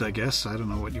received, I guess. I don't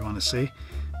know what you want to say.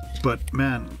 But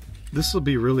man, this will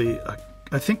be really,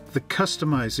 I think the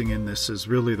customizing in this is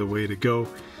really the way to go.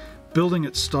 Building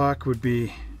it stock would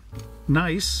be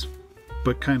nice,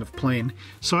 but kind of plain.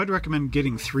 So I'd recommend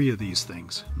getting 3 of these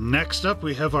things. Next up,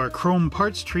 we have our chrome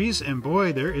parts trees, and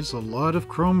boy, there is a lot of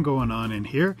chrome going on in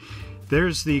here.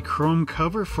 There's the chrome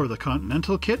cover for the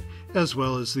Continental kit, as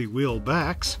well as the wheel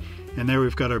backs. And there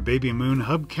we've got our Baby Moon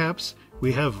hubcaps.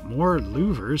 We have more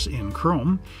louvers in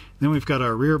chrome. Then we've got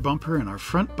our rear bumper and our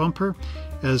front bumper,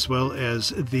 as well as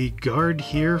the guard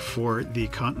here for the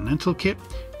Continental kit.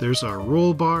 There's our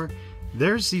roll bar.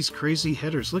 There's these crazy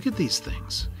headers. Look at these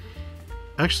things.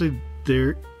 Actually,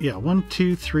 they're, 1,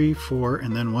 2, 3, 4,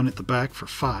 and then one at the back for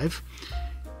 5.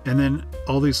 And then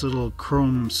all these little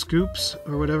chrome scoops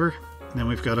or whatever. And then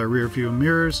we've got our rear view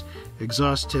mirrors,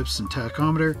 exhaust tips, and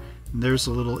tachometer. And there's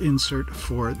a little insert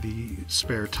for the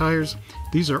spare tires.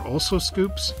 These are also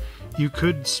scoops. You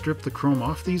could strip the chrome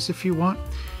off these if you want.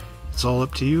 It's all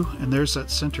up to you. And there's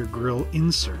that center grille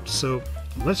insert. So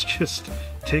let's just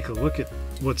take a look at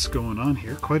what's going on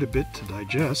here. Quite a bit to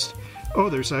digest. Oh,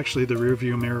 there's actually the rear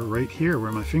view mirror right here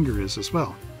where my finger is as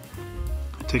well.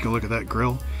 Take a look at that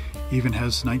grille. Even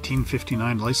has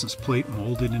 1959 license plate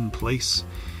molded in place.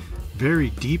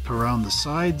 Very deep around the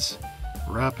sides,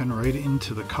 wrapping right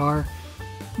into the car.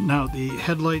 Now the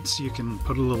headlights, you can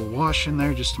put a little wash in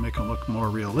there just to make them look more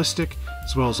realistic,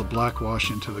 as well as a black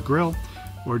wash into the grille,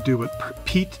 or do what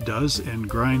Pete does and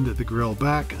grind the grille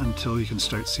back until you can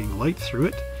start seeing light through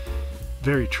it.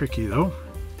 Very tricky though.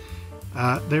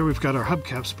 There we've got our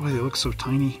hubcaps. Boy, they look so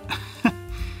tiny.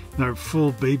 Our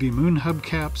full Baby Moon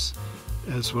hubcaps,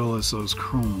 as well as those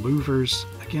chrome louvers.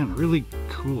 Again, really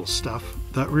cool stuff.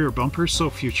 That rear bumper, so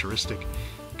futuristic.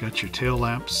 Got your tail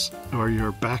lamps, or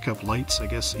your backup lights, I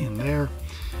guess, in there.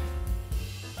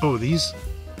 Oh, these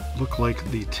look like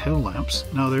the tail lamps.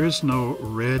 Now, there is no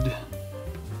red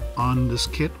on this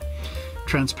kit.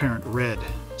 Transparent red.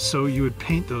 So you would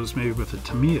paint those maybe with a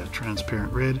Tamiya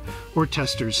transparent red or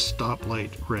Tester's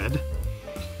stoplight red.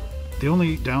 The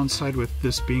only downside with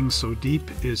this being so deep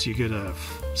is you get a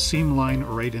seam line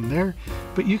right in there,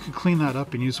 but you could clean that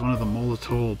up and use one of the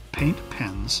Molotow paint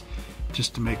pens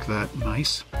just to make that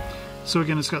nice. So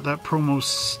again, it's got that promo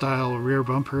style rear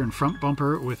bumper and front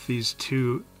bumper with these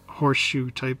 2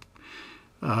 horseshoe type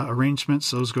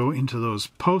arrangements. Those go into those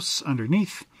posts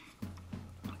underneath.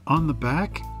 On the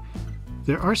back,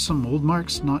 there are some mold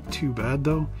marks, not too bad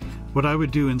though. What I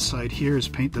would do inside here is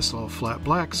paint this all flat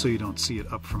black so you don't see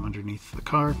it up from underneath the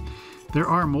car. There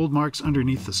are mold marks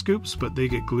underneath the scoops, but they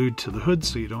get glued to the hood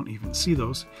so you don't even see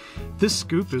those. This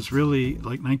scoop is really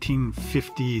like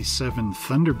 1957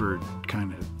 Thunderbird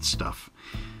kind of stuff.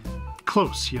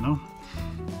 Close, you know.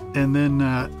 And then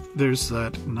there's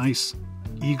that nice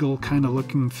eagle kind of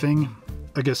looking thing.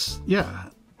 I guess, yeah,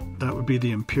 that would be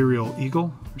the Imperial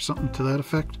Eagle or something to that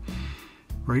effect.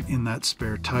 Right in that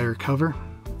spare tire cover.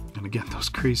 And again, those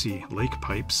crazy lake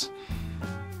pipes.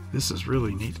 This is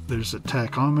really neat. There's a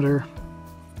tachometer,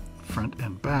 front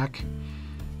and back.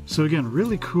 So again,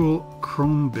 really cool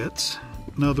chrome bits.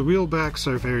 Now the wheel backs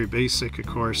are very basic, of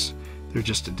course. They're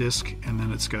just a disc, and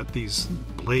then it's got these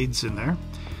blades in there.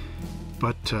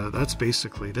 But that's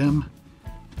basically them.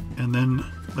 And then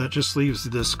that just leaves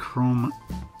this chrome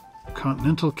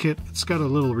Continental kit. It's got a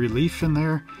little relief in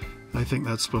there. I think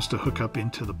that's supposed to hook up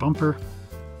into the bumper.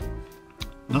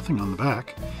 Nothing on the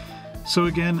back. So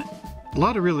again, a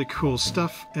lot of really cool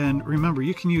stuff. And remember,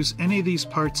 you can use any of these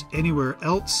parts anywhere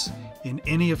else in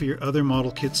any of your other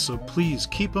model kits, so please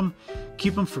keep them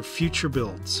for future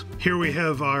builds. Here we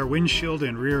have our windshield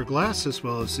and rear glass, as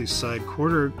well as these side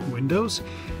quarter windows.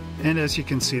 And as you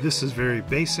can see, this is very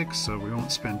basic, so we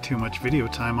won't spend too much video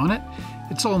time on it.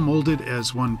 It's all molded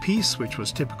as one piece, which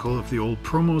was typical of the old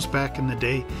promos back in the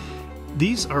day.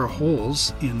 These are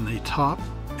holes in the top,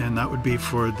 and that would be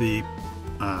for the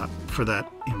for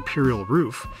that Imperial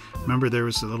roof. Remember, there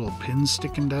was a little pin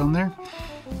sticking down there,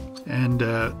 and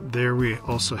there we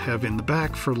also have in the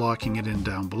back for locking it in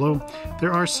down below.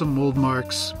 There are some mold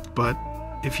marks, but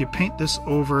if you paint this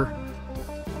over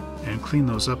and clean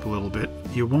those up a little bit,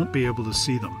 you won't be able to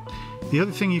see them. The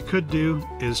other thing you could do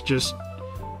is just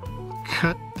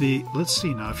cut the, let's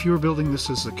see now, if you were building this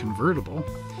as a convertible,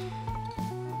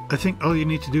 I think all you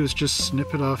need to do is just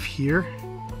snip it off here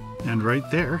and right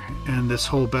there, and this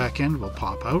whole back end will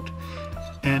pop out.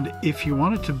 And if you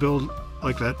wanted to build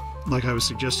like that, like I was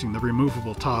suggesting, the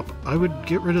removable top, I would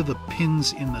get rid of the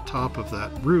pins in the top of that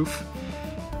roof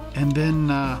and then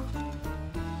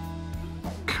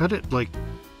cut it like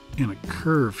in a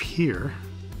curve here,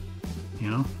 you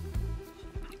know,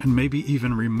 and maybe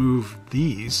even remove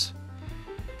these.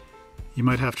 You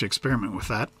might have to experiment with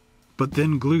that, but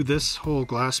then glue this whole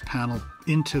glass panel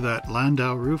into that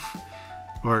Landau roof,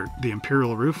 or the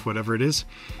Imperial roof, whatever it is,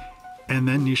 And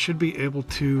then you should be able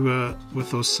to,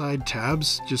 with those side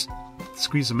tabs, just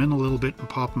squeeze them in a little bit and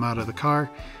pop them out of the car,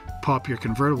 pop your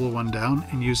convertible one down,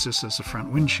 and use this as a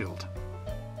front windshield.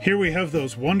 Here we have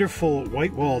those wonderful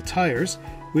white wall tires.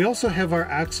 We also have our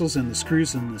axles and the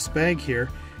screws in this bag here,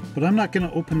 but I'm not going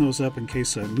to open those up in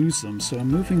case I lose them, so I'm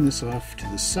moving this off to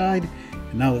the side.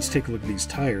 And now let's take a look at these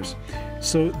tires.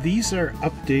 So these are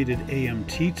updated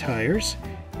AMT tires.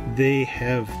 They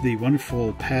have the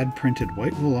wonderful pad printed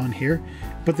white wool on here,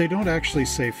 but they don't actually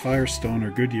say Firestone or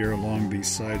Goodyear along these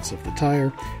sides of the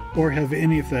tire, or have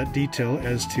any of that detail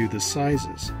as to the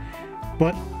sizes.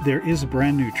 But there is a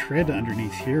brand new tread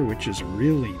underneath here, which is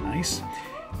really nice.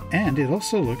 And it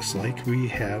also looks like we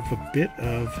have a bit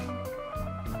of,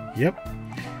 yep,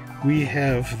 we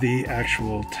have the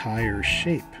actual tire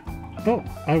shape. Oh,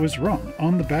 I was wrong.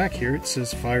 On the back here it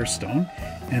says Firestone,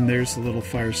 and there's the little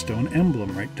Firestone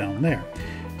emblem right down there.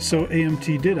 So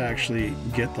AMT did actually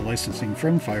get the licensing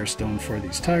from Firestone for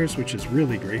these tires, which is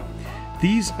really great.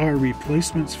 These are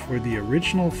replacements for the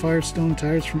original Firestone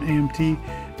tires from AMT,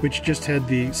 which just had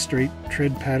the straight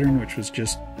tread pattern, which was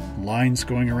just lines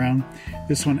going around.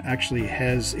 This one actually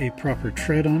has a proper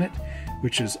tread on it,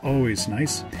 which is always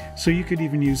nice. So you could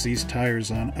even use these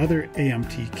tires on other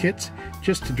AMT kits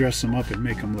just to dress them up and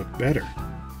make them look better.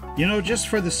 You know, just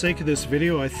for the sake of this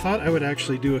video, I thought I would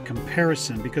actually do a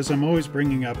comparison because I'm always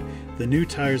bringing up the new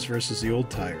tires versus the old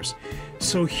tires.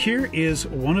 So here is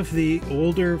one of the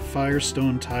older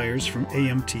Firestone tires from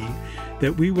AMT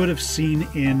that we would have seen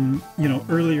in, you know,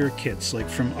 earlier kits, like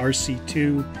from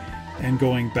RC2 and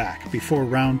going back before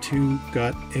round 2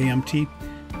 got AMT,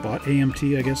 bought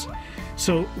AMT, I guess.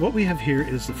 So what we have here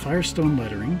is the Firestone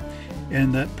lettering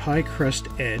and that pie crust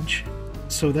edge.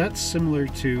 So that's similar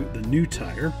to the new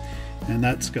tire, and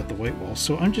that's got the white wall.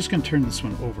 So I'm just going to turn this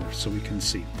one over so we can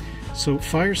see. So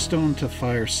Firestone to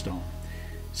Firestone.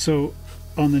 So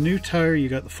on the new tire, you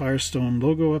got the Firestone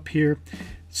logo up here,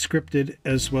 scripted,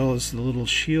 as well as the little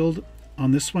shield.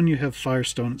 On this one, you have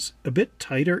Firestone. It's a bit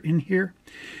tighter in here,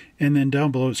 and then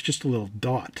down below, it's just a little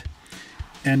dot.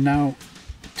 And now,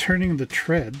 turning the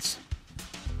treads,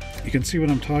 you can see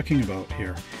what I'm talking about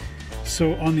here.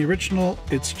 So on the original,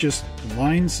 it's just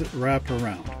lines that wrap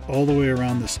around, all the way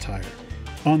around this tire.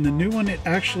 On the new one, it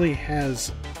actually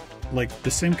has like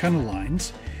the same kind of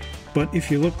lines, but if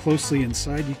you look closely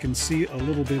inside, you can see a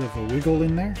little bit of a wiggle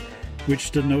in there,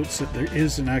 which denotes that there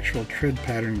is an actual tread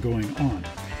pattern going on.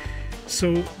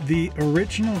 So the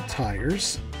original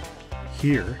tires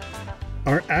here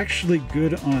are actually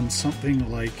good on something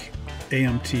like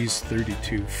AMT's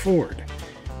 32 Ford,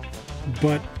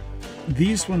 but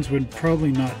these ones would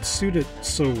probably not suit it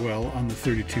so well on the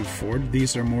 32 Ford.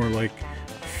 These are more like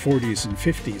 40s and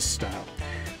 50s style.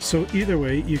 So either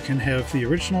way, you can have the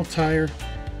original tire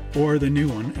or the new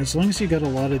one, as long as you got a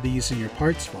lot of these in your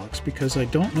parts box, because I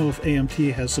don't know if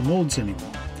AMT has the molds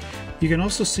anymore. You can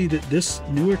also see that this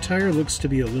newer tire looks to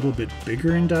be a little bit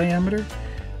bigger in diameter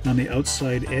on the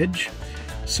outside edge.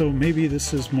 So maybe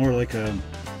this is more like a,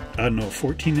 I don't know,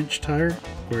 14-inch tire,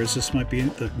 whereas this might be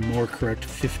the more correct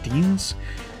 15s.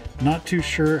 Not too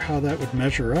sure how that would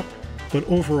measure up, but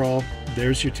overall,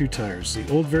 there's your two tires, the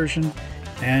old version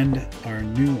and our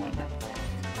new one.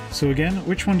 So again,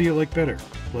 which one do you like better?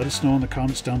 Let us know in the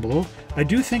comments down below. I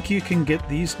do think you can get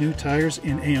these new tires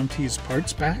in AMT's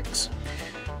parts packs.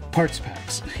 Parts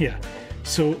packs, yeah.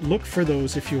 So look for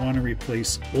those if you want to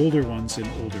replace older ones in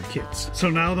older kits. So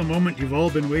now the moment you've all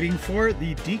been waiting for,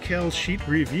 the decal sheet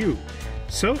review.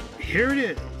 So here it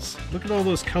is. Look at all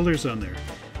those colors on there.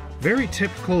 Very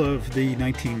typical of the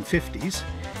 1950s,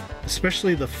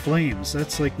 especially the flames.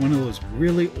 That's like one of those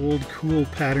really old cool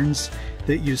patterns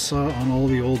that you saw on all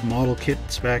the old model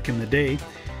kits back in the day.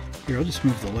 Here, I'll just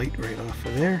move the light right off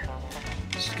of there.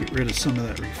 Just get rid of some of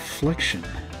that reflection.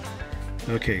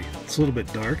 Okay, it's a little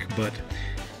bit dark, but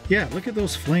yeah, look at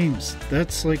those flames.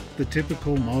 That's like the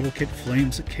typical model kit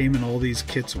flames that came in all these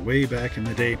kits way back in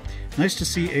the day. Nice to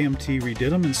see AMT redid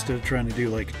them instead of trying to do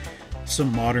like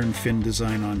some modern fin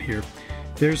design on here.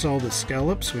 There's all the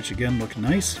scallops, which again look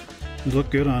nice. They look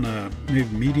good on a maybe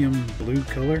medium blue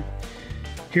color.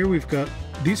 Here we've got,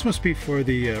 these must be for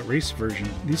the race version.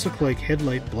 These look like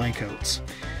headlight blankouts.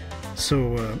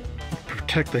 So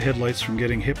protect the headlights from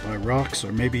getting hit by rocks,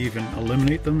 or maybe even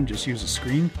eliminate them and just use a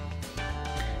screen.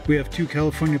 We have two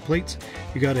California plates.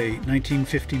 You got a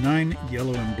 1959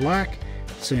 yellow and black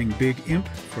saying Big Imp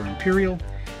for Imperial.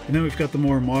 And then we've got the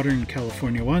more modern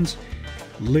California ones.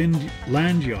 Land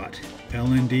Yacht,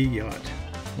 LND Yacht,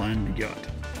 Land Yacht.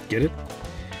 Get it?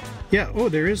 Yeah, oh,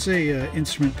 there is a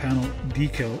instrument panel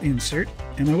decal insert,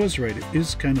 and I was right, it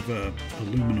is kind of a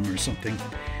aluminum or something.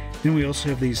 Then we also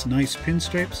have these nice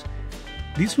pinstripes.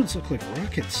 These ones look like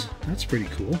rockets. That's pretty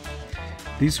cool.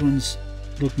 These ones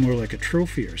look more like a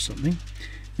trophy or something.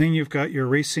 Then you've got your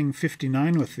Racing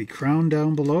 59 with the crown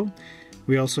down below.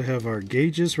 We also have our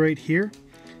gauges right here.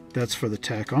 That's for the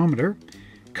tachometer.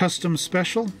 Custom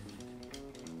special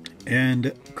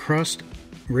and crossed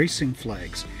racing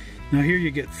flags. Now here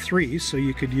you get 3, so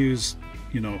you could use,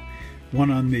 you know, one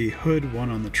on the hood, one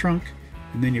on the trunk,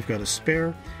 and then you've got a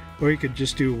spare. Or you could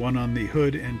just do 1 on the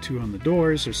hood and 2 on the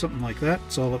doors or something like that.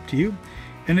 It's all up to you.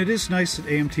 And it is nice that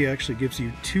AMT actually gives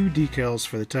you 2 decals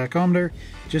for the tachometer,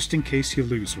 just in case you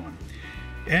lose one.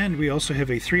 And we also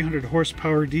have a 300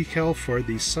 horsepower decal for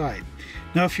the side.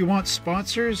 Now if you want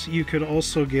sponsors, you could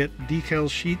also get decal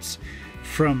sheets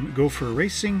from Gopher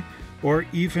Racing, or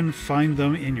even find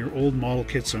them in your old model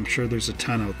kits. I'm sure there's a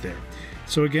ton out there.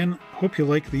 So again, hope you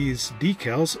like these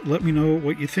decals. Let me know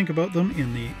what you think about them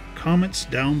in the comments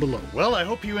down below. Well, I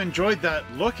hope you enjoyed that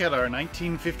look at our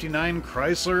 1959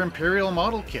 Chrysler Imperial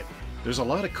model kit. There's a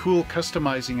lot of cool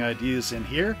customizing ideas in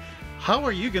here. How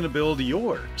are you going to build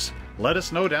yours? Let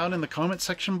us know down in the comment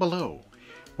section below.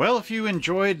 Well, if you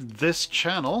enjoyed this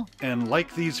channel and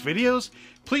like these videos,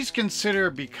 please consider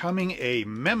becoming a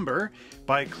member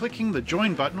by clicking the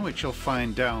join button, which you'll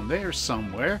find down there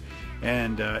somewhere.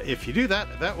 And if you do that,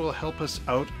 that will help us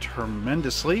out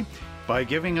tremendously by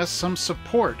giving us some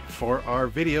support for our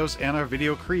videos and our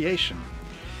video creation.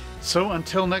 So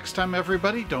until next time,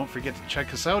 everybody, don't forget to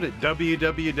check us out at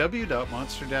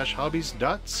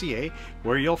www.monster-hobbies.ca,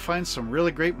 where you'll find some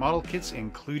really great model kits,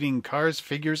 including cars,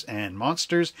 figures, and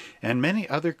monsters, and many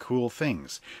other cool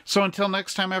things. So until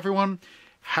next time, everyone,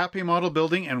 happy model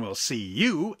building, and we'll see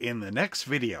you in the next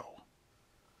video.